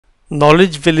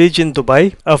Knowledge Village in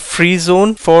Dubai, a free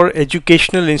zone for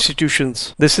educational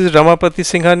institutions. This is Ramapati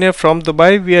Singhania from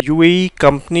Dubai. We are UAE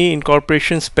company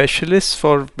incorporation specialists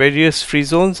for various free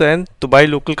zones and Dubai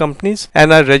local companies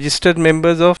and are registered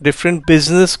members of different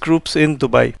business groups in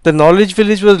Dubai. The Knowledge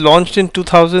Village was launched in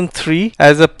 2003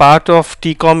 as a part of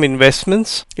TECOM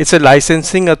Investments. It's a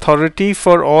licensing authority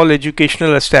for all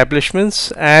educational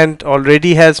establishments and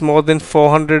already has more than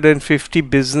 450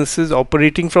 businesses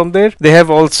operating from there. They have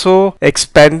also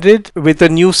expanded with a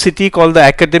new city called the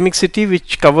Academic City,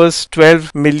 which covers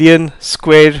 12 million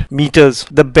square meters.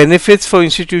 The benefits for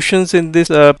institutions in this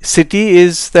city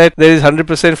is that there is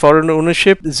 100% foreign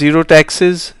ownership, zero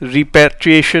taxes,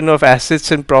 repatriation of assets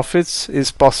and profits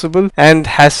is possible, and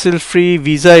hassle-free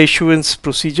visa issuance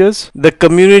procedures. The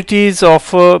communities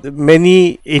offer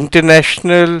many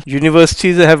international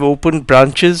universities that have opened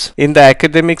branches in the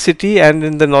Academic City and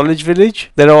in the Knowledge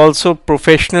Village. There are also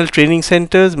professional training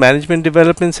centers, management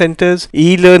development centers,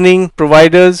 e-learning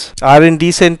providers,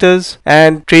 R&D centers,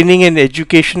 and training and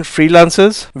education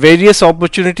freelancers. Various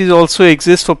opportunities also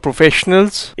exist for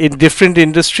professionals in different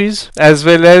industries as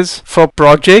well as for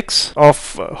projects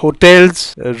of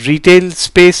hotels, retail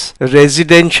space,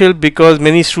 residential, because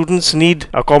many students need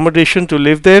accommodation to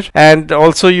live there, and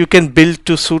also you can build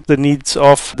to suit the needs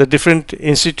of the different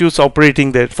institutes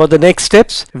operating there. For the next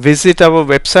steps, visit our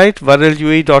website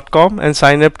varelue.com and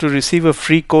sign up to receive a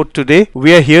free quote today.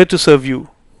 We are here to serve you.